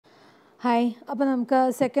Hi, അപ്പോൾ നമുക്ക്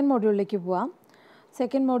second മോഡ്യൂളിലേക്ക് പോവാം.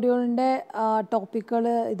 സെക്കൻഡ് മോഡ്യൂളിൻ്റെ ടോപ്പിക്കുകൾ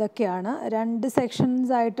ഇതൊക്കെയാണ്. 2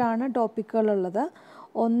 സെക്ഷൻസ് ആയിട്ടാണ് ടോപ്പിക്കുകളുള്ളത്.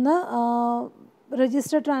 ഒന്ന്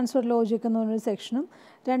രജിസ്റ്റർ ട്രാൻസ്ഫർ ലോജിക് എന്ന് പറഞ്ഞൊരു സെക്ഷനും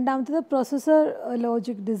രണ്ടാമത്തേത് പ്രോസസ്സർ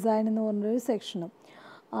ലോജിക് ഡിസൈൻ എന്ന് പറഞ്ഞൊരു സെക്ഷനും.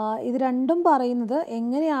 ഇത് രണ്ടും പറയുന്നത്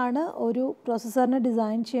എങ്ങനെയാണ് ഒരു പ്രോസസ്സറിനെ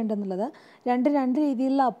ഡിസൈൻ ചെയ്യേണ്ടതെന്നുള്ളത്. രണ്ട്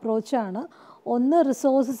രീതിയിലുള്ള അപ്രോച്ചാണ്. ഒന്ന്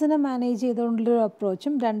റിസോഴ്സസിനെ മാനേജ് ചെയ്തുകൊണ്ടുള്ളൊരു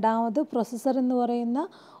അപ്രോച്ചും രണ്ടാമത് പ്രോസസ്സർ എന്ന് പറയുന്ന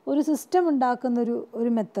ഒരു സിസ്റ്റം ഉണ്ടാക്കുന്നൊരു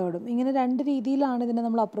മെത്തേഡും. ഇങ്ങനെ 2 രീതിയിലാണ് ഇതിനെ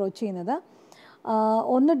നമ്മൾ അപ്രോച്ച് ചെയ്യുന്നത്.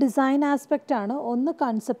 ഒന്ന് ഡിസൈൻ ആസ്പെക്റ്റാണ്, ഒന്ന്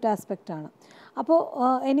കൺസെപ്റ്റ് ആസ്പെക്റ്റാണ്. അപ്പോൾ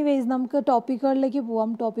എനിവേയ്സ് നമുക്ക് ടോപ്പിക്കുകളിലേക്ക്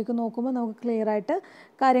പോവാം. ടോപ്പിക്ക് നോക്കുമ്പോൾ നമുക്ക് ക്ലിയറായിട്ട്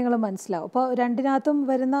കാര്യങ്ങൾ മനസ്സിലാവും. അപ്പോൾ രണ്ടിനകത്തും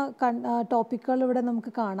വരുന്ന ടോപ്പിക്കുകൾ ഇവിടെ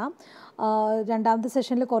നമുക്ക് കാണാം. രണ്ടാമത്തെ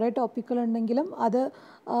സെഷനിൽ കുറേ ടോപ്പിക്കുകളുണ്ടെങ്കിലും അത്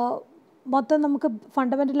മൊത്തം നമുക്ക്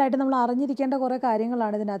ഫണ്ടമെൻ്റലായിട്ട് നമ്മൾ അറിഞ്ഞിരിക്കേണ്ട കുറേ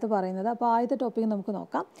കാര്യങ്ങളാണ് ഇതിനകത്ത് പറയുന്നത്. അപ്പോൾ ആദ്യത്തെ ടോപ്പിക്ക് നമുക്ക്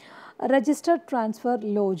നോക്കാം. രജിസ്റ്റർ ട്രാൻസ്ഫർ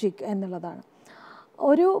ലോജിക് എന്നുള്ളതാണ്.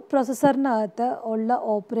 ഒരു പ്രോസസ്സറിനകത്ത് ഉള്ള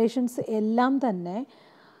ഓപ്പറേഷൻസ് എല്ലാം തന്നെ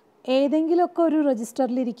ഏതെങ്കിലുമൊക്കെ ഒരു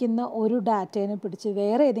രജിസ്റ്ററിലിരിക്കുന്ന ഒരു ഡാറ്റേനെ പിടിച്ച്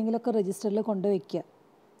വേറെ ഏതെങ്കിലുമൊക്കെ രജിസ്റ്ററിൽ കൊണ്ടുവയ്ക്കുക.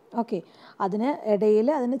 ഓക്കെ, അതിന് ഇടയിൽ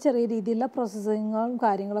അതിന് ചെറിയ രീതിയിലുള്ള പ്രോസസ്സിങ്ങും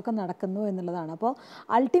കാര്യങ്ങളൊക്കെ നടക്കുന്നു എന്നുള്ളതാണ്. അപ്പോൾ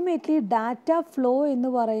അൾട്ടിമേറ്റ്ലി ഡാറ്റ ഫ്ലോ എന്ന്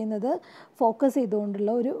പറയുന്നത് ഫോക്കസ്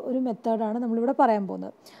ചെയ്തുകൊണ്ടുള്ള ഒരു മെത്തേഡാണ് നമ്മളിവിടെ പറയാൻ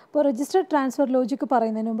പോകുന്നത്. അപ്പോൾ രജിസ്റ്റർ ട്രാൻസ്ഫർ ലോജിക്ക്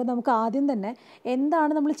പറയുന്നതിന് മുമ്പ് നമുക്ക് ആദ്യം തന്നെ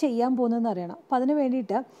എന്താണ് നമ്മൾ ചെയ്യാൻ പോകുന്നതെന്ന് അറിയണം. അപ്പോൾ അതിന്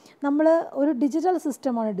വേണ്ടിയിട്ട് നമ്മൾ ഒരു ഡിജിറ്റൽ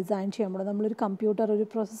സിസ്റ്റമാണ് ഡിസൈൻ ചെയ്യാൻ പോകുന്നത്. നമ്മളൊരു കമ്പ്യൂട്ടർ, ഒരു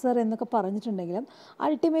പ്രോസസ്സർ എന്നൊക്കെ പറഞ്ഞിട്ടുണ്ടെങ്കിലും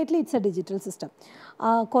ultimately it's A digital system.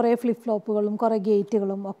 കുറേ ഫ്ലിപ്പ് ഫ്ലോപ്പുകളും കുറേ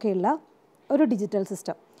ഗേറ്റുകളും ഒക്കെയുള്ള ഒരു ഡിജിറ്റൽ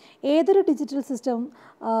സിസ്റ്റം. ഏതൊരു ഡിജിറ്റൽ സിസ്റ്റം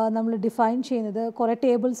നമ്മൾ ഡിഫൈൻ ചെയ്യുന്നത് കുറേ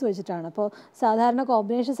ടേബിൾസ് വെച്ചിട്ടാണ്. അപ്പോൾ സാധാരണ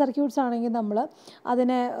കോമ്പിനേഷൻ സർക്യൂട്ട്സ് ആണെങ്കിൽ നമ്മൾ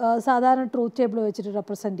അതിനെ സാധാരണ ട്രൂത്ത് ടേബിൾ വെച്ചിട്ട്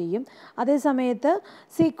റെപ്രസെൻറ്റ് ചെയ്യും. അതേസമയത്ത്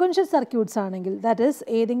സീക്വൻഷ്യൽ സർക്യൂട്ട്സ് ആണെങ്കിൽ, ദാറ്റ് ഈസ്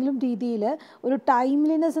ഏതെങ്കിലും രീതിയിൽ ഒരു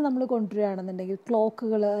ടൈംലിനെസ് നമ്മൾ കൊണ്ടുവരികയാണെന്നുണ്ടെങ്കിൽ,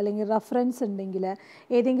 ക്ലോക്കുകൾ അല്ലെങ്കിൽ റെഫറൻസ് ഉണ്ടെങ്കിൽ,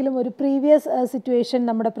 ഏതെങ്കിലും ഒരു പ്രീവിയസ് സിറ്റുവേഷൻ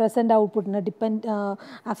നമ്മുടെ പ്രസൻറ്റ് ഔട്ട്പുട്ടിനെ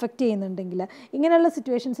അഫക്റ്റ് ചെയ്യുന്നുണ്ടെങ്കിൽ, ഇങ്ങനെയുള്ള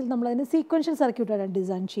സിറ്റുവേഷൻസിൽ നമ്മളതിന് സീക്വൻഷ്യൽ സർക്യൂട്ടാണ്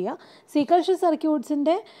ഡിസൈൻ ചെയ്യുക. സീക്വൻഷ്യൽ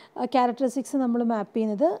സർക്യൂട്ട്സിൻ്റെ ക്യാരക്ടറിസ്റ്റിക്സ് നമ്മൾ മാപ്പ്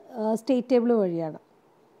ചെയ്യുന്നത് സ്റ്റേറ്റ് ടേബിൾ വഴിയാണ്.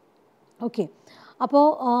 ഓക്കെ, അപ്പോൾ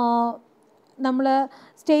നമ്മൾ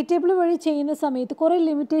സ്റ്റേറ്റ് ടേബിൾ വഴി ചെയ്യുന്ന സമയത്ത് കുറേ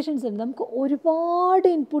ലിമിറ്റേഷൻസ് ഉണ്ട്. നമുക്ക് ഒരുപാട്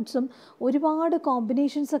ഇൻപുട്ട്സും ഒരുപാട്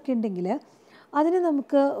കോമ്പിനേഷൻസൊക്കെ ഉണ്ടെങ്കിൽ അതിന്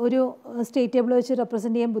നമുക്ക് ഒരു സ്റ്റേറ്റ് ടേബിൾ വെച്ച്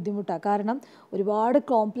റെപ്രസെൻറ്റ് ചെയ്യാൻ ബുദ്ധിമുട്ടാണ്. കാരണം ഒരുപാട്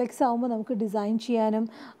കോംപ്ലെക്സ് ആകുമ്പോൾ നമുക്ക് ഡിസൈൻ ചെയ്യാനും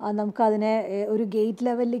നമുക്കതിനെ ഒരു ഗേറ്റ്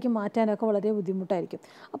ലെവലിലേക്ക് മാറ്റാനൊക്കെ വളരെ ബുദ്ധിമുട്ടായിരിക്കും.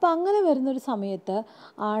 അപ്പോൾ അങ്ങനെ വരുന്നൊരു സമയത്ത്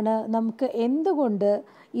ആണ് നമുക്ക് എന്തുകൊണ്ട്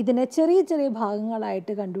ഇതിനെ ചെറിയ ചെറിയ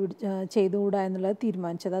ഭാഗങ്ങളായിട്ട് ചെയ്തുകൂടാ എന്നുള്ളത്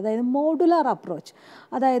തീരുമാനിച്ചത്. അതായത് മോഡുലാർ അപ്രോച്ച്.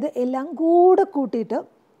 അതായത് എല്ലാം കൂടെ കൂട്ടിയിട്ട്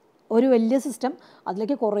ഒരു വലിയ സിസ്റ്റം,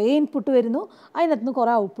 അതിലേക്ക് കുറേ ഇൻപുട്ട് വരുന്നു, അതിനകത്ത് നിന്ന്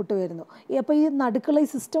കുറേ ഔട്ട്പുട്ട് വരുന്നു. അപ്പോൾ ഈ നടുക്കുള്ള ഈ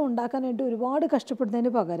സിസ്റ്റം ഉണ്ടാക്കാനായിട്ട് ഒരുപാട്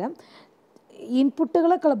കഷ്ടപ്പെടുന്നതിന് പകരം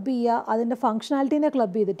ഇൻപുട്ടുകളെ ക്ലബ് ചെയ്യുക, അതിൻ്റെ ഫങ്ഷണാലിറ്റീനെ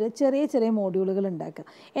ക്ലബ് ചെയ്തിട്ട് ചെറിയ ചെറിയ മോഡ്യൂളുകൾ ഉണ്ടാക്കുക.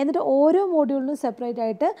 എന്നിട്ട് ഓരോ മോഡ്യൂളിനും സെപ്പറേറ്റ്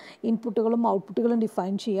ആയിട്ട് ഇൻപുട്ടുകളും ഔട്ട്പുട്ടുകളും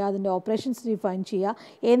ഡിഫൈൻ ചെയ്യുക, അതിൻ്റെ ഓപ്പറേഷൻസ് ഡിഫൈൻ ചെയ്യുക.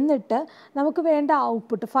 എന്നിട്ട് നമുക്ക് വേണ്ട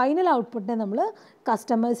ഔട്ട്പുട്ട്, ഫൈനൽ ഔട്ട്പുട്ടിനെ നമ്മൾ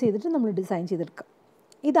കസ്റ്റമൈസ് ചെയ്തിട്ട് നമ്മൾ ഡിസൈൻ ചെയ്തെടുക്കുക.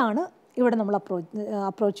 ഇതാണ് ഇവിടെ നമ്മൾ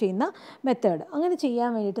അപ്രോച്ച് ചെയ്യുന്ന മെത്തേഡ്. അങ്ങനെ ചെയ്യാൻ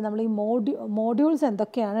വേണ്ടിയിട്ട് നമ്മൾ ഈ മോഡ്യൂൾസ്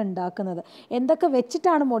എന്തൊക്കെയാണ് ഉണ്ടാക്കുന്നത്, എന്തൊക്കെ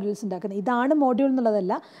വെച്ചിട്ടാണ് മോഡ്യൂൾസ് ഉണ്ടാക്കുന്നത്, ഇതാണ് മോഡ്യൂൾ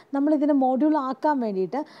എന്നുള്ളതല്ല. നമ്മളിതിനെ മോഡ്യൂൾ ആക്കാൻ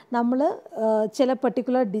വേണ്ടിയിട്ട് നമ്മൾ ചില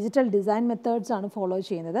പെർട്ടിക്കുലർ ഡിജിറ്റൽ ഡിസൈൻ മെത്തേഡ്സ് ആണ് ഫോളോ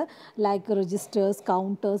ചെയ്യുന്നത്. Like registers,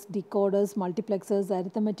 counters, ഡിക്കോഡേഴ്സ്, മൾട്ടിപ്ലെക്സേഴ്സ്,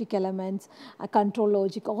 arithmetic elements, control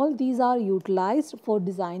logic, all these are utilized for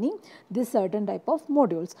designing this certain type of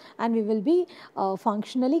modules, and we will be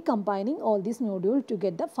functionally combining all these modules to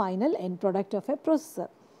get the final end product of a processor.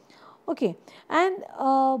 Okay, and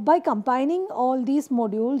by combining all these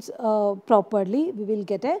modules properly, we will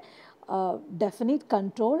get a definite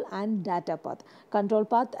control and data path. Control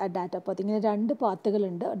path and data path, ഇങ്ങനെ 2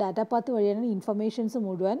 പാത്തുകളുണ്ട്. Data path വഴിയാണ് informations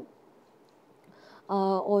മുഴുവൻ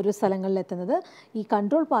ഓരോ സ്ഥലങ്ങളിലെത്തുന്നത്. ഈ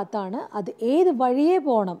control പാത്താണ് അത് ഏത് വഴിയേ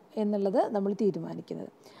പോകണം എന്നുള്ളത് നമ്മൾ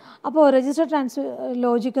തീരുമാനിക്കുന്നത്. അപ്പോൾ രജിസ്റ്റർ ട്രാൻസ്ഫർ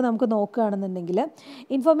ലോജിക്ക് നമുക്ക് നോക്കുകയാണെന്നുണ്ടെങ്കിൽ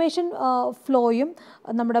ഇൻഫർമേഷൻ ഫ്ലോയും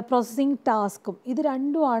നമ്മുടെ പ്രോസസ്സിങ് ടാസ്കും ഇത്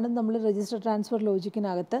രണ്ടുമാണ് നമ്മൾ രജിസ്റ്റർ ട്രാൻസ്ഫർ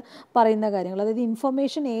ലോജിക്കിനകത്ത് പറയുന്ന കാര്യങ്ങൾ. അതായത്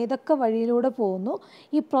ഇൻഫർമേഷൻ ഏതൊക്കെ വഴിയിലൂടെ പോകുന്നു,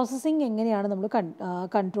 ഈ പ്രോസസ്സിങ് എങ്ങനെയാണ് നമ്മൾ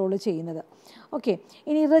കൺട്രോൾ ചെയ്യുന്നത്. ഓക്കെ,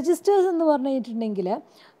 ഇനി രജിസ്റ്റേഴ്സ് എന്ന് പറഞ്ഞിട്ടുണ്ടെങ്കിൽ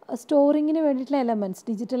സ്റ്റോറിങ്ങിന് വേണ്ടിയിട്ടുള്ള എലമെൻറ്റ്സ്,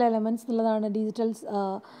 ഡിജിറ്റൽ എലമെൻറ്റ്സ് എന്നുള്ളതാണ്, ഡിജിറ്റൽ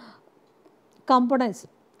കമ്പോണൻസ്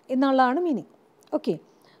എന്നുള്ളതാണ് മീനിങ്. ഓക്കെ,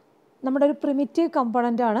 നമ്മുടെ ഒരു പ്രിമിറ്റീവ്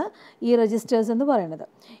കമ്പോണൻ്റ് ആണ് ഈ രജിസ്റ്റേഴ്സ് എന്ന് പറയുന്നത്.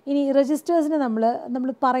 ഇനി രജിസ്റ്റേഴ്സിന്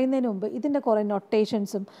നമ്മൾ പറയുന്നതിന് മുമ്പ് ഇതിൻ്റെ കുറേ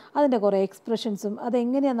നൊട്ടേഷൻസും അതിൻ്റെ കുറേ എക്സ്പ്രഷൻസും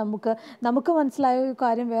അതെങ്ങനെയാണ് നമുക്ക് മനസ്സിലായ ഒരു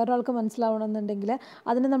കാര്യം വേറൊരാൾക്ക് മനസ്സിലാവണമെന്നുണ്ടെങ്കിൽ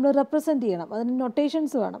അതിനെ നമ്മൾ റെപ്രസെൻറ്റ് ചെയ്യണം, അതിന്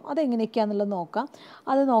നൊട്ടേഷൻസ് വേണം. അതെങ്ങനെയൊക്കെയാണെന്നുള്ളത് നോക്കാം.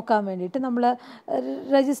 അത് നോക്കാൻ വേണ്ടിയിട്ട് നമ്മൾ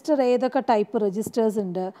രജിസ്റ്റർ ഏതൊക്കെ ടൈപ്പ് രജിസ്റ്റേഴ്സ്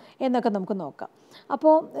ഉണ്ട് എന്നൊക്കെ നമുക്ക് നോക്കാം.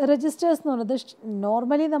 അപ്പോൾ രജിസ്റ്റേഴ്സ് എന്ന് പറയുന്നത്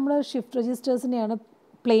നോർമലി നമ്മൾ ഷിഫ്റ്റ് രജിസ്റ്റേഴ്സിനെയാണ്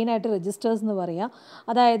പ്ലെയിൻ ആയിട്ട് രജിസ്റ്റേഴ്സ് എന്ന് പറയുക.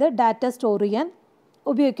 അതായത് ഡാറ്റ സ്റ്റോർ ചെയ്യാൻ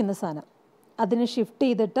ഉപയോഗിക്കുന്ന സാധനം, അതിന് ഷിഫ്റ്റ്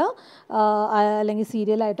ചെയ്തിട്ട് അല്ലെങ്കിൽ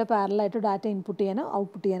സീരിയലായിട്ടോ പാരലായിട്ടോ ഡാറ്റ ഇൻപുട്ട് ചെയ്യാനോ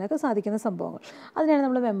ഔട്ട്പുട്ട് ചെയ്യാനൊക്കെ സാധിക്കുന്ന സംഭവങ്ങൾ, അതിനാണ്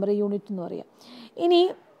നമ്മൾ മെമ്മറി യൂണിറ്റ് എന്ന് പറയുക. ഇനി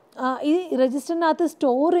ഈ രജിസ്റ്ററിനകത്ത്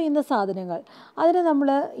സ്റ്റോർ ചെയ്യുന്ന സാധനങ്ങൾ അതിന് നമ്മൾ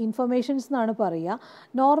ഇൻഫർമേഷൻസ് എന്നാണ് പറയുക.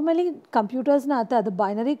 നോർമലി കമ്പ്യൂട്ടേഴ്സിനകത്ത് അത്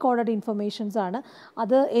ബൈനറി കോഡഡ് ഇൻഫർമേഷൻസ് ആണ്.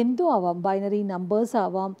 അത് എന്തും ആവാം, ബൈനറി നമ്പേഴ്സ്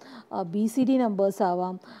ആവാം, BCD നമ്പേഴ്സ്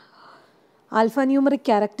ആവാം, ആൽഫ ന്യൂമറിക്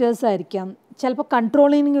ക്യാരക്ടേഴ്സ് ആയിരിക്കാം, ചിലപ്പോൾ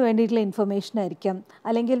കൺട്രോളിങ്ങിന് വേണ്ടിയിട്ടുള്ള ഇൻഫർമേഷൻ ആയിരിക്കാം,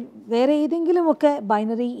 അല്ലെങ്കിൽ വേറെ ഏതെങ്കിലുമൊക്കെ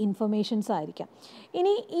ബൈനറി ഇൻഫർമേഷൻസ് ആയിരിക്കാം.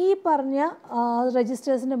 ഇനി ഈ പറഞ്ഞ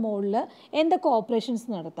രജിസ്റ്റേഴ്സിൻ്റെ മുകളിൽ എന്തൊക്കെ ഓപ്പറേഷൻസ്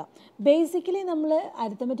നടത്താം? ബേസിക്കലി നമ്മൾ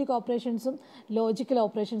അരിത്തമെറ്റിക് ഓപ്പറേഷൻസും ലോജിക്കൽ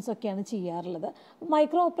ഓപ്പറേഷൻസും ഒക്കെയാണ് ചെയ്യാറുള്ളത്.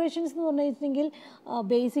 മൈക്രോ ഓപ്പറേഷൻസ് എന്ന് പറഞ്ഞിട്ടുണ്ടെങ്കിൽ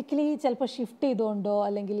ബേസിക്കലി ചിലപ്പോൾ ഷിഫ്റ്റ് ചെയ്തുകൊണ്ടോ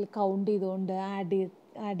അല്ലെങ്കിൽ കൗണ്ട് ചെയ്തുകൊണ്ട് ആഡ്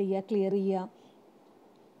ചെയ്യുക, ക്ലിയർ ചെയ്യുക,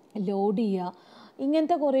 ലോഡ് ചെയ്യുക,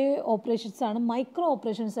 ഇങ്ങനത്തെ കുറേ ഓപ്പറേഷൻസാണ് മൈക്രോ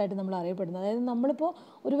ഓപ്പറേഷൻസ് ആയിട്ട് നമ്മൾ അറിയപ്പെടുന്നത്. അതായത് നമ്മളിപ്പോൾ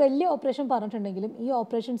ഒരു വലിയ ഓപ്പറേഷൻ പറഞ്ഞിട്ടുണ്ടെങ്കിലും ഈ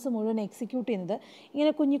ഓപ്പറേഷൻസ് മുഴുവൻ എക്സിക്യൂട്ട് ചെയ്യുന്നത്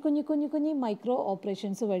ഇങ്ങനെ കുഞ്ഞി മൈക്രോ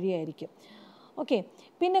ഓപ്പറേഷൻസ് വഴിയായിരിക്കും. ഓക്കെ.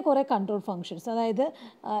 പിന്നെ കുറേ കൺട്രോൾ ഫങ്ഷൻസ്, അതായത്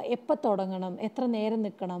എപ്പോൾ തുടങ്ങണം, എത്ര നേരം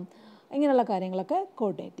നിൽക്കണം, ഇങ്ങനെയുള്ള കാര്യങ്ങളൊക്കെ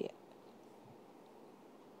കോർഡിനേറ്റ് ചെയ്യുക.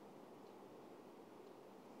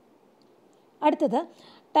 അടുത്തത്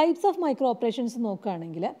ടൈപ്സ് ഓഫ് മൈക്രോ ഓപ്പറേഷൻസ്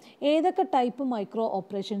നോക്കുകയാണെങ്കിൽ ഏതൊക്കെ ടൈപ്പ് മൈക്രോ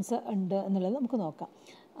ഓപ്പറേഷൻസ് ഉണ്ട് എന്നുള്ളത് നമുക്ക് നോക്കാം.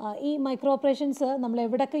 ഈ മൈക്രോ ഓപ്പറേഷൻസ് നമ്മൾ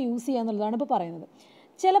എവിടെയൊക്കെ യൂസ് ചെയ്യുക എന്നുള്ളതാണ് ഇപ്പോൾ പറയുന്നത്.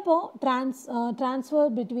 ചിലപ്പോൾ ട്രാൻസ്ഫർ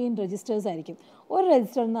ബിറ്റ്വീൻ രജിസ്റ്റേഴ്സ് ആയിരിക്കും. ഒരു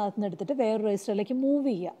രജിസ്റ്ററിൽ നിന്ന് അതിന് എടുത്തിട്ട് വേറൊരു രജിസ്റ്ററിലേക്ക് മൂവ്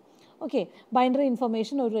ചെയ്യുക. ഓക്കെ, ബൈനറി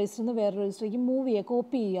ഇൻഫർമേഷൻ ഒരു രജിസ്റ്ററിൽ നിന്ന് വേറൊരു രജിസ്റ്ററിലേക്ക് മൂവ് ചെയ്യുക,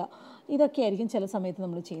 കോപ്പി ചെയ്യുക, ഇതൊക്കെ ആയിരിക്കും ചില സമയത്ത്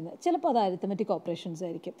നമ്മൾ ചെയ്യുന്നത്. ചിലപ്പോൾ അത് അരിത്തമെറ്റിക് ഓപ്പറേഷൻസ്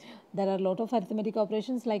ആയിരിക്കും. There are lot of arithmetic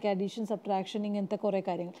operations like addition, subtraction, ഇങ്ങനത്തെ കുറേ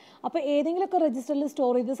കാര്യങ്ങൾ. അപ്പോൾ ഏതെങ്കിലുമൊക്കെ രജിസ്റ്ററിൽ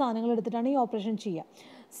സ്റ്റോർ ചെയ്ത സാധനങ്ങൾ എടുത്തിട്ടാണ് ഈ ഓപ്പറേഷൻ ചെയ്യുക.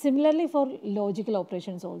 Similarly four logical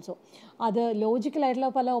operations also. അത് ലോജിക്കലായിട്ടുള്ള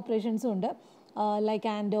പല ഓപ്പറേഷൻസും ഉണ്ട്, like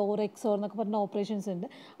and or X or എന്നൊക്കെ പറഞ്ഞ ഓപ്പറേഷൻസ് ഉണ്ട്.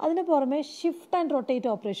 അതിന് പുറമെ ഷിഫ്റ്റ് ആൻഡ് റൊട്ടേറ്റ്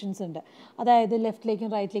ഓപ്പറേഷൻസ് ഉണ്ട്. അതായത് ലെഫ്റ്റിലേക്കും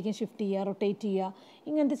റൈറ്റിലേക്കും ഷിഫ്റ്റ് ചെയ്യുക, റൊട്ടേറ്റ് ചെയ്യുക,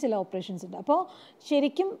 ഇങ്ങനത്തെ ചില ഓപ്പറേഷൻസ് ഉണ്ട്. അപ്പോൾ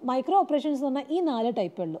ശരിക്കും മൈക്രോ ഓപ്പറേഷൻസ് എന്ന് പറഞ്ഞാൽ ഈ 4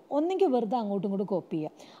 ടൈപ്പേ ഉള്ളൂ. ഒന്നെങ്കിൽ വെറുതെ അങ്ങോട്ടും ഇങ്ങോട്ടും കോപ്പി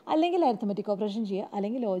ചെയ്യുക, അല്ലെങ്കിൽ അരിത്തമെറ്റിക് ഓപ്പറേഷൻ ചെയ്യുക,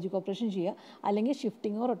 അല്ലെങ്കിൽ ലോജിക് ഓപ്പറേഷൻ ചെയ്യുക, അല്ലെങ്കിൽ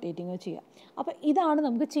ഷിഫ്റ്റിങ്ങോ റൊട്ടേറ്റിങ്ങോ ചെയ്യുക. അപ്പോൾ ഇതാണ്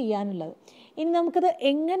നമുക്ക് ചെയ്യാനുള്ളത്. ഇനി നമുക്കത്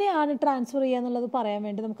എങ്ങനെയാണ് ട്രാൻസ്ഫർ ചെയ്യുക എന്നുള്ളത് പറയാൻ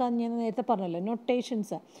വേണ്ടി നമുക്ക് ഞാൻ നേരത്തെ പറഞ്ഞല്ലോ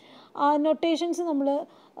നൊട്ടേഷൻസ്. ആ നൊട്ടേഷൻസ് നമ്മൾ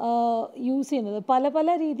യൂസ് ചെയ്യുന്നത്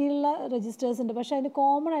പല രീതിയിലുള്ള രജിസ്റ്റേഴ്സ് ഉണ്ട്. പക്ഷേ അതിന്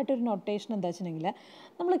കോമൺ ആയിട്ടൊരു നൊട്ടേഷൻ എന്താ വെച്ചിട്ടുണ്ടെങ്കിൽ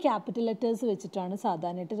നമ്മൾ ക്യാപിറ്റൽ ലെറ്റേഴ്സ് വെച്ചിട്ടാണ്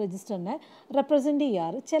സാധാരണയായിട്ട് രജിസ്റ്ററിനെ റെപ്രസെൻറ്റ്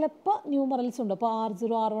ചെയ്യാറ്. ചിലപ്പോൾ ന്യൂമറൽസ് ഉണ്ട്. അപ്പോൾ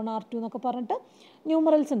R0, R1, R2 എന്നൊക്കെ പറഞ്ഞിട്ട്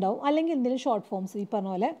ന്യൂമറൽസ് ഉണ്ടാവും. അല്ലെങ്കിൽ എന്തെങ്കിലും ഷോർട്ട് ഫോംസ് ഈ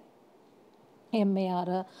പറഞ്ഞ പോലെ MAR,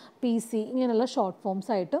 PC ഇങ്ങനെയുള്ള ഷോർട്ട് ഫോംസ്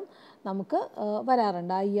ആയിട്ടും നമുക്ക്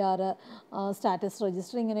വരാറുണ്ട്. IR, സ്റ്റാറ്റസ്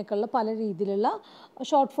രജിസ്റ്റർ, ഇങ്ങനെയൊക്കെയുള്ള പല രീതിയിലുള്ള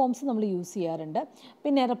ഷോർട്ട് ഫോംസ് നമ്മൾ യൂസ് ചെയ്യാറുണ്ട്.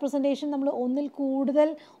 പിന്നെ റെപ്രസെൻറ്റേഷൻ നമ്മൾ ഒന്നിൽ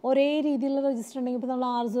കൂടുതൽ ഒരേ രീതിയിലുള്ള രജിസ്റ്റർ ഉണ്ടെങ്കിൽ ഇപ്പോൾ നമ്മൾ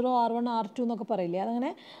R0, R1, R2 എന്നൊക്കെ പറയില്ലേ,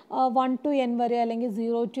 അതങ്ങനെ 1 to n വരെ അല്ലെങ്കിൽ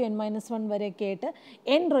 0 to n-1 വരെയൊക്കെ ആയിട്ട്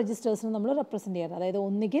n രജിസ്റ്റേഴ്സിന് നമ്മൾ റെപ്രസെൻറ്റ് ചെയ്യാറ്. അതായത്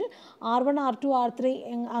ഒന്നുകിൽ R1, R2, R3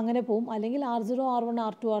 അങ്ങനെ പോവും, അല്ലെങ്കിൽ R0, R1,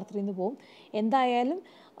 R2, R3 എന്ന് പോവും. എന്തായാലും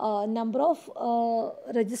നമ്പർ ഓഫ്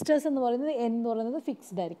രജിസ്റ്റേഴ്സ് എന്ന് പറയുന്നത് n എന്ന് പറയുന്നത്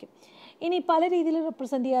ഫിക്സ്ഡ് ആയിരിക്കും. ഇനി പല രീതിയിൽ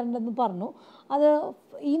റെപ്രസെൻറ്റ് ചെയ്യാറുണ്ടെന്ന് പറഞ്ഞു. അത്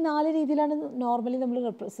ഈ 4 രീതിയിലാണ് നോർമലി നമ്മൾ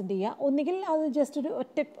റെപ്രസെൻറ്റ് ചെയ്യുക. ഒന്നുകിൽ അത് ജസ്റ്റ് ഒരു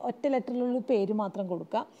ഒറ്റ ലെറ്ററിലൊരു പേര് മാത്രം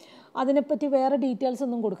കൊടുക്കുക, അതിനെപ്പറ്റി വേറെ ഡീറ്റെയിൽസ്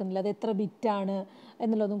ഒന്നും കൊടുക്കുന്നില്ല, അത് എത്ര ബിറ്റാണ്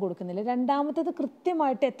എന്നുള്ളതൊന്നും കൊടുക്കുന്നില്ല. രണ്ടാമത്തേത്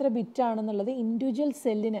കൃത്യമായിട്ട് എത്ര ബിറ്റാണെന്നുള്ളത് ഇൻഡിവിജ്വൽ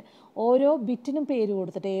സെല്ലിന് ഓരോ ബിറ്റിനും പേര്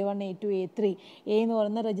കൊടുത്തിട്ട് A1, A2, A3, A എന്ന്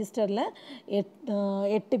പറയുന്ന രജിസ്റ്ററിൽ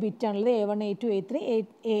 8 ബിറ്റാണുള്ളത്, A1, A2, A3,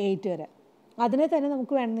 A8 വരെ. അതിനെ തന്നെ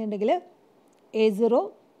നമുക്ക് വേണമെന്നുണ്ടെങ്കിൽ A0,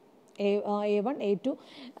 A1, A2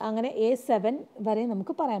 അങ്ങനെ A7 വരെ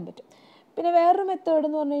നമുക്ക് പറയാൻ പറ്റും. പിന്നെ വേറൊരു മെത്തേഡ്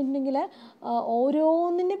എന്ന് പറഞ്ഞിട്ടുണ്ടെങ്കിൽ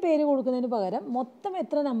ഓരോന്നിൻ്റെ പേര് കൊടുക്കുന്നതിന് പകരം മൊത്തം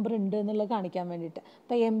എത്ര നമ്പർ ഉണ്ട് എന്നുള്ളത് കാണിക്കാൻ വേണ്ടിയിട്ട്.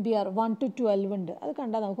 ഇപ്പോൾ MBR 1 to 12 ഉണ്ട്, അത്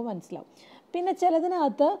കണ്ടാൽ നമുക്ക് മനസ്സിലാവും. പിന്നെ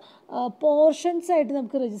ചിലതിനകത്ത് പോർഷൻസ് ആയിട്ട്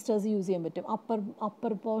നമുക്ക് രജിസ്റ്റേഴ്സ് യൂസ് ചെയ്യാൻ പറ്റും,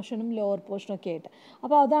 അപ്പർ പോർഷനും ലോവർ പോർഷനും ഒക്കെ ആയിട്ട്.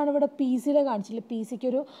 അപ്പോൾ അതാണ് ഇവിടെ PC കാണിച്ചില്ല. PC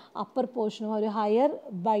ഒരു അപ്പർ പോർഷനും ഒരു ഹയർ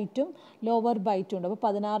ബൈറ്റും ലോവർ ബൈറ്റും ഉണ്ട്. അപ്പോൾ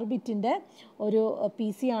 16 ബിറ്റിൻ്റെ ഒരു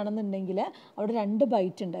PC ആണെന്നുണ്ടെങ്കിൽ അവിടെ 2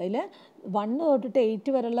 ബൈറ്റ് ഉണ്ട്. അതിൽ 1 തൊട്ടിട്ട്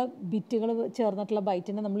 8 വരെയുള്ള ബിറ്റുകൾ ചേർന്നിട്ടുള്ള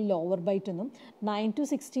ബൈറ്റിനെ നമ്മൾ ലോവർ ബൈറ്റ് എന്നും 9 to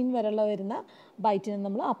 16 വരെയുള്ള വരുന്ന ബൈറ്റിനെ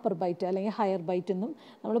നമ്മൾ അപ്പർ ബൈറ്റ് അല്ലെങ്കിൽ ഹയർ ബൈറ്റ് എന്നും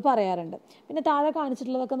നമ്മൾ പറയാറുണ്ട്. പിന്നെ താഴെ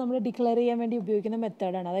കാണിച്ചിട്ടുള്ളതൊക്കെ നമ്മൾ ഡിക്ലെയർ ചെയ്യാൻ വേണ്ടി ഉപയോഗിക്കുന്ന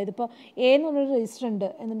മെത്തേഡാണ്. അതായത് ഇപ്പോൾ എ എന്ന് പറഞ്ഞൊരു രജിസ്റ്റർ ഉണ്ട്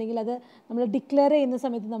എന്നുണ്ടെങ്കിൽ അത് നമ്മൾ ഡിക്ലെയർ ചെയ്യുന്ന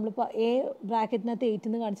സമയത്ത് നമ്മളിപ്പോൾ എ ബ്രാക്കറ്റിനകത്ത് 8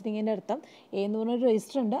 എന്ന് കാണിച്ചിട്ടുണ്ടെങ്കിൽ അതിൻ്റെ അർത്ഥം എ എന്ന് പറഞ്ഞൊരു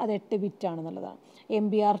രജിസ്റ്റർ ഉണ്ട്, അത് 8 ബിറ്റ് ആണെന്നുള്ളതാണ്.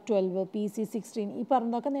 MBR 12, PC 16 ഈ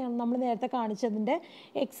പറഞ്ഞതൊക്കെ നമ്മൾ നേരത്തെ കാണിച്ചതിൻ്റെ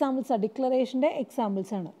എക്സാമ്പിൾസാണ്, ഡിക്ലറേഷൻ്റെ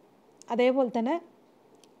എക്സാമ്പിൾസാണ്. അതേപോലെ തന്നെ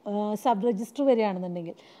സബ് രജിസ്റ്റർ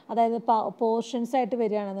വരികയാണെന്നുണ്ടെങ്കിൽ, അതായത് പോർഷൻസ് ആയിട്ട്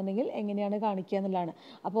വരികയാണെന്നുണ്ടെങ്കിൽ എങ്ങനെയാണ് കാണിക്കുക എന്നുള്ളതാണ്.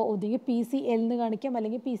 അപ്പോൾ ഒന്നുകിൽ PCL എന്ന് കാണിക്കാം,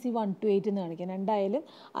 അല്ലെങ്കിൽ PC 1 to 8 എന്ന് കാണിക്കാം. രണ്ടായാലും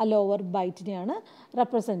ആ ലോവർ ബൈറ്റിനെയാണ്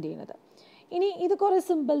റെപ്രസെൻറ്റ് ചെയ്യുന്നത്. ഇനി ഇത് കുറേ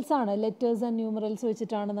സിമ്പിൾസാണ്, ലെറ്റേഴ്സ് ആൻഡ് ന്യൂമറൽസ്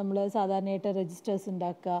വെച്ചിട്ടാണ് നമ്മൾ സാധാരണയായിട്ട് രജിസ്റ്റേഴ്സ്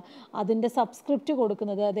ഉണ്ടാക്കുക. അതിൻ്റെ സബ്സ്ക്രിപ്റ്റ്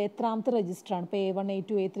കൊടുക്കുന്നത് അത് എത്രാമത്തെ രജിസ്റ്ററാണ്, ഇപ്പോൾ A1,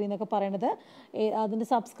 A2, A3 എന്നൊക്കെ പറയണത് അതിൻ്റെ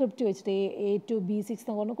സബ്സ്ക്രിപ്റ്റ് വെച്ചിട്ട് A2, B6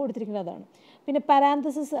 എന്നൊക്കെ പറഞ്ഞ് കൊടുത്തിരിക്കുന്നതാണ്. പിന്നെ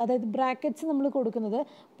പാരാന്തസിസ്, അതായത് ബ്രാക്കറ്റ്സ് നമ്മൾ കൊടുക്കുന്നത്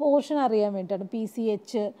പോർഷൻ അറിയാൻ വേണ്ടിയിട്ടാണ്,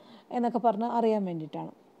 PCH എന്നൊക്കെ പറഞ്ഞ് അറിയാൻ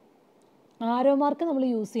വേണ്ടിയിട്ടാണ്. ആരോ മാർക്ക് നമ്മൾ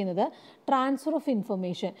യൂസ് ചെയ്യുന്നത് ട്രാൻസ്ഫർ ഓഫ്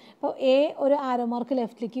ഇൻഫർമേഷൻ. ഇപ്പോൾ എ ഒരു ആരോ മാർക്ക്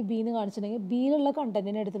ലെഫ്റ്റിലേക്ക് ബി എന്ന് കാണിച്ചിട്ടുണ്ടെങ്കിൽ ബിയിലുള്ള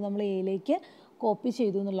കണ്ടൻറ്റിനെ എടുത്ത് നമ്മൾ എയിലേക്ക് കോപ്പി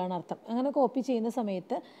ചെയ്തു എന്നുള്ളതാണ് അർത്ഥം. അങ്ങനെ കോപ്പി ചെയ്യുന്ന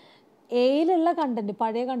സമയത്ത് എയിലുള്ള കണ്ടൻറ്റ്,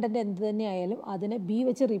 പഴയ കണ്ടൻറ്റ് എന്ത് തന്നെ ആയാലും അതിനെ ബി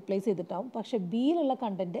വെച്ച് റീപ്ലേസ് ചെയ്തിട്ടാവും. പക്ഷേ ബിയിലുള്ള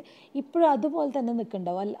കണ്ടൻറ്റ് ഇപ്പോഴും അതുപോലെ തന്നെ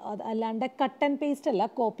നിൽക്കുന്നുണ്ടാവും, അല്ലാണ്ട് കട്ട് ആൻഡ് പേസ്റ്റ്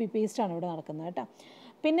അല്ല, കോപ്പി പേസ്റ്റാണ് ഇവിടെ നടക്കുന്നത് കേട്ടോ.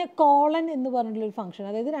 പിന്നെ കോളൻ എന്ന് പറഞ്ഞിട്ടുള്ളൊരു ഫംഗ്ഷൻ,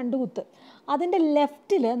 അതായത് 2 കുത്ത്, അതിൻ്റെ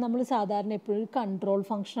ലെഫ്റ്റിൽ നമ്മൾ സാധാരണ എപ്പോഴും ഒരു കൺട്രോൾ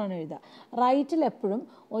ഫംഗ്ഷനാണ് എഴുതുക, റൈറ്റിൽ എപ്പോഴും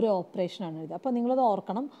ഒരു ഓപ്പറേഷനാണ് എഴുതുക. അപ്പോൾ നിങ്ങളത്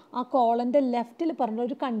ഓർക്കണം, ആ കോളൻ്റെ ലെഫ്റ്റിൽ പറഞ്ഞ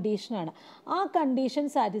ഒരു കണ്ടീഷനാണ്. ആ കണ്ടീഷൻ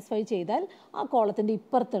സാറ്റിസ്ഫൈ ചെയ്താൽ ആ കോളത്തിൻ്റെ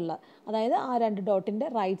ഇപ്പുറത്തുള്ള, അതായത് ആ 2 ഡോട്ടിൻ്റെ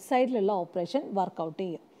റൈറ്റ് സൈഡിലുള്ള ഓപ്പറേഷൻ വർക്കൗട്ട്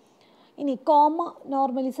ചെയ്യും. ഇനി കോമ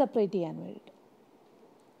നോർമലി സെപ്പറേറ്റ് ചെയ്യാൻ വേണ്ടിയിട്ട്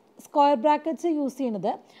സ്ക്വയർ ബ്രാക്കറ്റ്സ് യൂസ്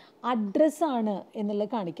ചെയ്യുന്നത് അഡ്രസ്സാണ് എന്നുള്ളത്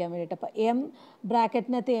കാണിക്കാൻ വേണ്ടിയിട്ട്. അപ്പോൾ എം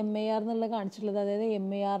ബ്രാക്കറ്റിനകത്ത് MAR എന്നുള്ളത് കാണിച്ചിട്ടുള്ളത്, അതായത്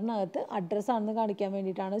MARനകത്ത് അഡ്രസ്സാണെന്ന് കാണിക്കാൻ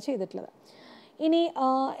വേണ്ടിയിട്ടാണ് ചെയ്തിട്ടുള്ളത്. ഇനി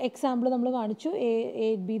എക്സാമ്പിൾ നമ്മൾ കാണിച്ചു,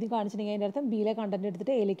 B ഇത് കാണിച്ചിട്ടുണ്ടെങ്കിൽ അതിൻ്റെ അർത്ഥം ബിയിലെ കണ്ടൻറ്റ്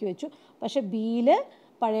എടുത്തിട്ട് എയിലേക്ക് വെച്ചു. പക്ഷേ ബിയിൽ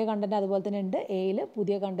പഴയ കണ്ടൻറ്റ് അതുപോലെ തന്നെ ഉണ്ട്, എയിൽ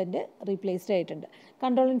പുതിയ കണ്ടൻറ്റ് റീപ്ലേസ്ഡ് ആയിട്ടുണ്ട്.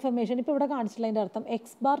 കൺട്രോൾ ഇൻഫർമേഷൻ ഇപ്പോൾ ഇവിടെ കാണിച്ചിട്ടുള്ളതിൻ്റെ അർത്ഥം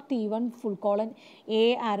X⁻T1 full colon A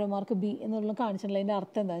arrow mark B എന്നുള്ള കാണിച്ചിട്ടുള്ളതിൻ്റെ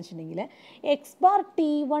അർത്ഥം എന്താണെന്ന് വെച്ചിട്ടുണ്ടെങ്കിൽ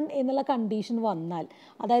X⁻T1 എന്നുള്ള കണ്ടീഷൻ വന്നാൽ,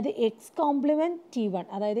 അതായത് X⁻T1,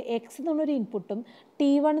 അതായത് X എന്നുള്ളൊരു ഇൻപുട്ടും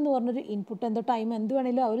T1 എന്ന് പറഞ്ഞൊരു ഇൻപുട്ട് എന്തോ ടൈം എന്ത്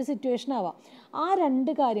വേണമെങ്കിലും ആ ഒരു സിറ്റുവേഷൻ ആവാം, ആ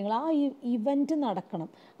 2 കാര്യങ്ങൾ ആ ഇവൻറ്റ് നടക്കണം.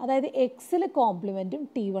 അതായത് എക്സിൽ കോംപ്ലിമെൻറ്റും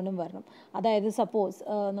T1ഉം വരണം. അതായത് സപ്പോസ്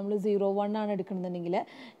നമ്മൾ 0, 1 ആണ് എടുക്കണമെന്നുണ്ടെങ്കിൽ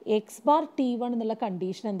X⁻T1 എന്നുള്ള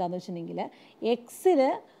കണ്ടീഷൻ എന്താണെന്ന് വെച്ചിട്ടുണ്ടെങ്കിൽ എക്സിൽ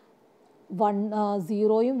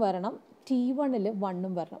 0യും വരണം, T1ൽ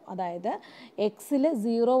 1ഉം വരണം. അതായത് എക്സിൽ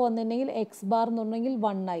 0 വന്നിട്ടുണ്ടെങ്കിൽ X⁻ എന്ന് പറഞ്ഞെങ്കിൽ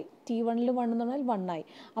 1 ആയി, T1ൽ 1 എന്ന് പറഞ്ഞാൽ 1 ആയി.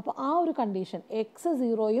 അപ്പോൾ ആ ഒരു കണ്ടീഷൻ X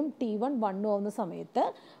 0യും T1 1ഉം ആവുന്ന സമയത്ത്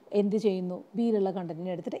എന്ത് ചെയ്യുന്നു, ബിയിലുള്ള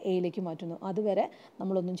കണ്ടൻറ്റിനെ എടുത്തിട്ട് എയിലേക്ക് മാറ്റുന്നു. അതുവരെ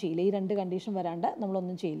നമ്മളൊന്നും ചെയ്യില്ല, ഈ 2 കണ്ടീഷൻ വരാണ്ട്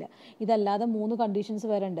നമ്മളൊന്നും ചെയ്യില്ല. ഇതല്ലാതെ 3 കണ്ടീഷൻസ്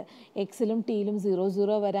വരണ്ട്, എക്സിലും ടിയിലും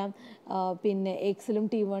 0 വരാം, പിന്നെ എക്സിലും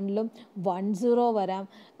T1ലും 1 വരാം,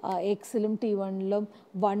 എക്സിലും T1ലും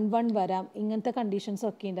 1 വരാം, ഇങ്ങനത്തെ കണ്ടീഷൻസ്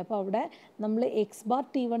ഒക്കെ ഉണ്ട്. അപ്പോൾ അവിടെ നമ്മൾ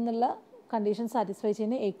X⁻T1 എന്നുള്ള കണ്ടീഷൻ സാറ്റിസ്ഫൈ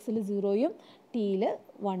ചെയ്യുന്ന എക്സിൽ 0യും ടിയിൽ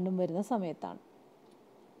 1ഉം വരുന്ന സമയത്താണ്.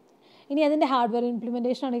 ഇനി അതിൻ്റെ ഹാർഡ്വെയർ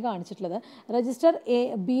ഇംപ്ലിമെൻറ്റേഷനാണ് ഈ കാണിച്ചിട്ടുള്ളത്. രജിസ്റ്റർ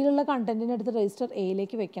ബിയിലുള്ള കണ്ടൻറ്റിനെ എടുത്ത് രജിസ്റ്റർ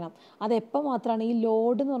എയിലേക്ക് വെക്കണം. അതെപ്പോൾ മാത്രമാണ് ഈ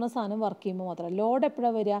ലോഡ് എന്ന് പറഞ്ഞ സാധനം വർക്ക് ചെയ്യുമ്പോൾ മാത്രമാണ്. ലോഡ്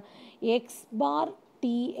എപ്പോഴാണ് വരിക, X⁻T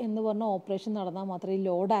എന്ന് പറഞ്ഞ ഓപ്പറേഷൻ നടന്നാൽ മാത്രമേ ഈ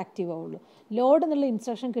ലോഡ് ആക്റ്റീവ് ആവുള്ളൂ. ലോഡ് എന്നുള്ള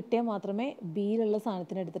ഇൻസ്ട്രക്ഷൻ കിട്ടിയാൽ മാത്രമേ ബിയിലുള്ള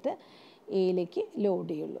സാധനത്തിനെ എടുത്തിട്ട് എയിലേക്ക് ലോഡ്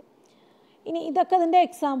ചെയ്യുള്ളൂ. ഇനി ഇതൊക്കെ അതിൻ്റെ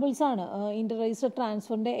എക്സാമ്പിൾസാണ്, ഇൻ്റർ രജിസ്റ്റർ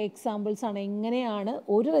ട്രാൻസ്ഫറിൻ്റെ എക്സാമ്പിൾസാണ്. എങ്ങനെയാണ്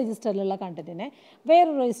ഒരു രജിസ്റ്ററിലുള്ള കണ്ടൻറ്റിനെ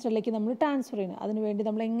വേറൊരു രജിസ്റ്ററിലേക്ക് നമ്മൾ ട്രാൻസ്ഫർ ചെയ്യുന്നത്, അതിനുവേണ്ടി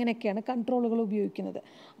നമ്മൾ എങ്ങനെയൊക്കെയാണ് കൺട്രോളുകൾ ഉപയോഗിക്കുന്നത്.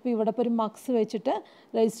 അപ്പോൾ ഇവിടെ ഇപ്പോൾ ഒരു മക്സ് വെച്ചിട്ട്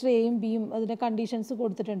രജിസ്റ്റർ എയും ബിയും അതിൻ്റെ കണ്ടീഷൻസ്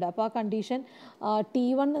കൊടുത്തിട്ടുണ്ട്. അപ്പോൾ ആ കണ്ടീഷൻ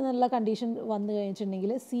T1 എന്നുള്ള കണ്ടീഷൻ വന്നു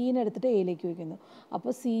കഴിഞ്ഞിട്ടുണ്ടെങ്കിൽ സീനെ എടുത്തിട്ട് എയിലേക്ക് വയ്ക്കുന്നു.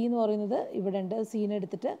 അപ്പോൾ സി എന്ന് പറയുന്നത് ഇവിടെ ഉണ്ട്, സീനെ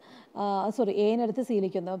എടുത്തിട്ട് എനെ എടുത്ത്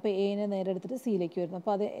സിയിലേക്ക് വന്നു, അപ്പോൾ എനെ നേരെ എടുത്തിട്ട് സിയിലേക്ക് വരുന്നു.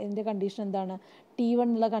 അപ്പോൾ അത് എൻ്റെ കണ്ടീഷൻ എന്താണ്, T1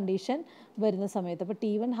 എന്നുള്ള കണ്ടീഷൻ വരുന്ന സമയത്ത്. അപ്പോൾ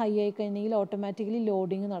T1 ഹൈ ആയി കഴിഞ്ഞെങ്കിൽ ഓട്ടോമാറ്റിക്കലി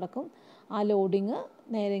ലോഡിങ് നടക്കും, ആ ലോഡിങ്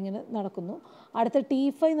നേരെ ഇങ്ങനെ നടക്കുന്നു. അടുത്ത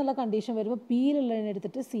T5 എന്നുള്ള കണ്ടീഷൻ വരുമ്പോൾ ബിയിലുള്ളതിനെ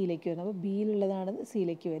എടുത്തിട്ട് സിയിലേക്ക് വരുന്നു, അപ്പോൾ ബിയിലുള്ളതാണ്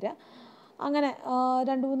സിയിലേക്ക് വരിക. അങ്ങനെ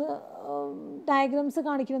 2-3 ഡയഗ്രാംസ്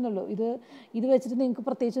കാണിക്കണമെന്നുള്ളൂ. ഇത് വെച്ചിട്ട് നിങ്ങൾക്ക്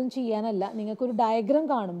പ്രത്യേകിച്ചൊന്നും ചെയ്യാനല്ല, നിങ്ങൾക്കൊരു ഡയഗ്രാം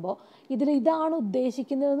കാണുമ്പോൾ ഇതാണ്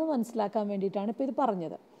ഉദ്ദേശിക്കുന്നതെന്ന് മനസ്സിലാക്കാൻ വേണ്ടിയിട്ടാണ് ഇപ്പോൾ ഇത്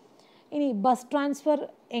പറഞ്ഞത്. ഇനി ബസ് ട്രാൻസ്ഫർ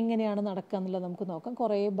എങ്ങനെയാണ് നടക്കുക എന്നുള്ളത് നമുക്ക് നോക്കാം.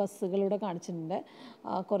 കുറേ ബസ്സുകൾ ഇവിടെ കാണിച്ചിട്ടുണ്ട്,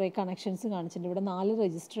 കുറേ കണക്ഷൻസ് കാണിച്ചിട്ടുണ്ട്. ഇവിടെ 4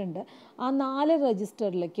 രജിസ്റ്റർ ഉണ്ട്. ആ 4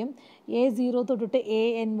 രജിസ്റ്ററിലേക്കും A0 തൊട്ടിട്ട്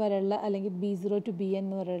AN വരെയുള്ള അല്ലെങ്കിൽ B0 to BN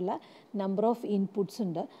വരെയുള്ള നമ്പർ ഓഫ് ഇൻപുട്സ്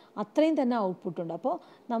ഉണ്ട്, അത്രയും തന്നെ ഔട്ട്പുട്ട് ഉണ്ട്. അപ്പോൾ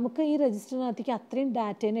നമുക്ക് ഈ രജിസ്റ്ററിനകത്തേക്ക് അത്രയും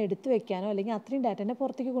ഡാറ്റേനെ എടുത്തു വെക്കാനോ അല്ലെങ്കിൽ അത്രയും ഡാറ്റേനെ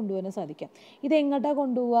പുറത്തേക്ക് കൊണ്ടുപോകാനോ സാധിക്കാം. ഇത് എങ്ങോട്ടാണ്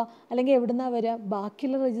കൊണ്ടുപോവുക അല്ലെങ്കിൽ എവിടെ നിന്നാണ് വരിക?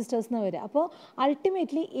 ബാക്കിയുള്ള രജിസ്റ്റേഴ്സിനാണ് വരിക. അപ്പോൾ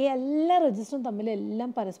അൾട്ടിമേറ്റ്ലി ഈ എല്ലാ രജിസ്റ്ററും തമ്മിൽ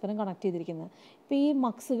എല്ലാം പരസ്പരം കണക്ട് ചെയ്തിരിക്കുന്നത്. ഇപ്പോൾ ഈ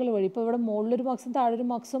മക്സുകൾ വഴി, ഇപ്പോൾ ഇവിടെ മുകളിലൊരു മക്സും താഴൊരു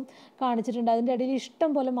മക്സും കാണിച്ചിട്ടുണ്ട്, അതിൻ്റെ ഇടയിൽ ഇഷ്ടം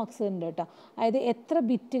പോലെ മക്സ് ഉണ്ട് കേട്ടോ. അതായത് എത്ര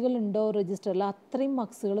ബിറ്റുകൾ ഉണ്ടോ രജിസ്റ്ററിൽ അത്രയും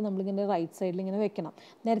മക്സുകൾ നമ്മളിങ്ങനെ റൈറ്റ് സൈഡിൽ ഇങ്ങനെ വെക്കണം,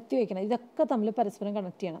 നിരത്തി വെക്കണം. ഇതൊക്കെ തമ്മിൽ പരസ്പരം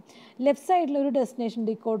കണക്ട് ചെയ്യണം. ലെഫ്റ്റ് സൈഡിൽ ഒരു ഡെസ്റ്റിനേഷൻ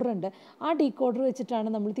ഡീകോഡർ ഉണ്ട്. ആ ഡീകോഡർ വെച്ചിട്ടാണ്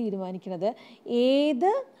നമ്മൾ തീരുമാനിക്കുന്നത്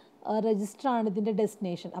ഏത് രജിസ്റ്ററാണ് ഇതിൻ്റെ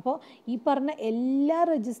ഡെസ്റ്റിനേഷൻ. അപ്പോൾ ഈ പറഞ്ഞ എല്ലാ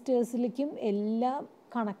രജിസ്റ്റേഴ്സിലേക്കും എല്ലാം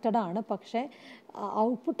കണക്റ്റഡ് ആണ്, പക്ഷേ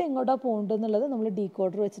ഔട്ട്പുട്ട് എങ്ങോട്ടാണ് പോകേണ്ടതെന്നുള്ളത് നമ്മൾ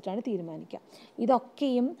ഡീകോഡർ വെച്ചിട്ടാണ് തീരുമാനിക്കുക.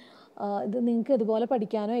 ഇതൊക്കെയും ഇത് നിങ്ങൾക്ക് ഇതുപോലെ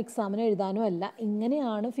പഠിക്കാനോ എക്സാമിനോ എഴുതാനോ അല്ല,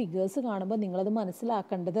 ഇങ്ങനെയാണ് ഫിഗേഴ്സ് കാണുമ്പോൾ നിങ്ങളത്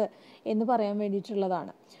മനസ്സിലാക്കേണ്ടത് എന്ന് പറയാൻ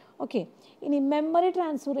വേണ്ടിയിട്ടുള്ളതാണ്. ഓക്കെ, ഇനി മെമ്മറി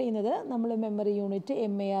ട്രാൻസ്ഫർ ചെയ്യുന്നത് നമ്മൾ മെമ്മറി യൂണിറ്റ്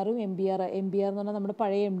MARഉം MBR എന്ന് പറഞ്ഞാൽ നമ്മുടെ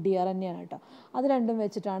പഴയ MDR തന്നെയാണ് കേട്ടോ. അത് രണ്ടും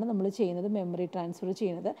വെച്ചിട്ടാണ് നമ്മൾ ചെയ്യുന്നത്, മെമ്മറി ട്രാൻസ്ഫർ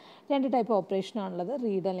ചെയ്യുന്നത്. 2 ടൈപ്പ് ഓപ്പറേഷനാണുള്ളത്,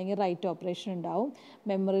 റീഡ് അല്ലെങ്കിൽ റൈറ്റ് ഓപ്പറേഷൻ ഉണ്ടാവും.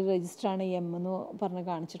 മെമ്മറി രജിസ്റ്ററാണ് M എന്ന് പറഞ്ഞ്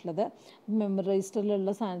കാണിച്ചിട്ടുള്ളത്. മെമ്മറി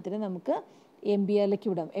രജിസ്റ്ററിലുള്ള സാധനത്തിന് നമുക്ക് MBRലേക്ക്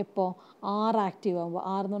വിടാം. എപ്പോൾ? R ആക്റ്റീവ് ആകുമ്പോൾ.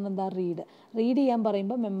 R എന്ന് പറഞ്ഞാൽ എന്താ? റീഡ് ചെയ്യാൻ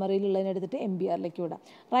പറയുമ്പോൾ മെമ്മറിയിലുള്ളതിനെടുത്തിട്ട് MBRലേക്ക് വിടാം.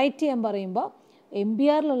 റൈറ്റ് ചെയ്യാൻ പറയുമ്പോൾ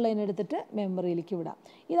MBRലുള്ളതിനെടുത്തിട്ട് മെമ്മറിയിലേക്ക് വിടാം.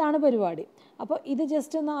 ഇതാണ് പരിപാടി. അപ്പോൾ ഇത്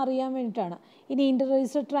ജസ്റ്റ് ഒന്ന് അറിയാൻ വേണ്ടിയിട്ടാണ്. ഇനി ഇൻ്റർ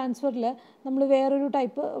രജിസ്റ്റർ ട്രാൻസ്ഫറിൽ നമ്മൾ വേറൊരു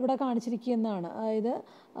ടൈപ്പ് ഇവിടെ കാണിച്ചിരിക്കുന്നതാണ്. അതായത്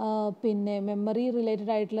പിന്നെ മെമ്മറി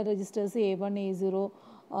റിലേറ്റഡ് ആയിട്ടുള്ള രജിസ്റ്റേഴ്സ് A1 A0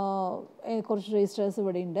 കുറച്ച് രജിസ്റ്റേഴ്സ്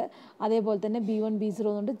ഇവിടെ ഉണ്ട്. അതേപോലെ തന്നെ B1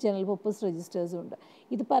 B0 എന്നുണ്ട്, ജനറൽ പർപ്പസ് രജിസ്റ്റേഴ്സും ഉണ്ട്.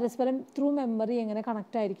 ഇത് പരസ്പരം ത്രൂ മെമ്മറി എങ്ങനെ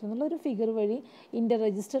കണക്റ്റ് ആയിരിക്കും എന്നുള്ള ഒരു ഫിഗർ വഴി ഇൻ്റർ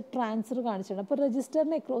രജിസ്റ്റർ ട്രാൻസ്ഫർ കാണിച്ചിട്ടുണ്ട്. അപ്പോൾ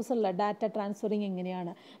രജിസ്റ്ററിന് അക്രോസ് ഉള്ള ഡാറ്റ ട്രാൻസ്ഫറിങ്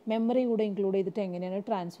എങ്ങനെയാണ്, മെമ്മറി കൂടെ ഇൻക്ലൂഡ് ചെയ്തിട്ട് എങ്ങനെയാണ്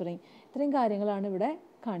ട്രാൻസ്ഫറിങ്, ഇത്രയും കാര്യങ്ങളാണ് ഇവിടെ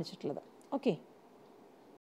കാണിച്ചിട്ടുള്ളത്. ഓക്കെ.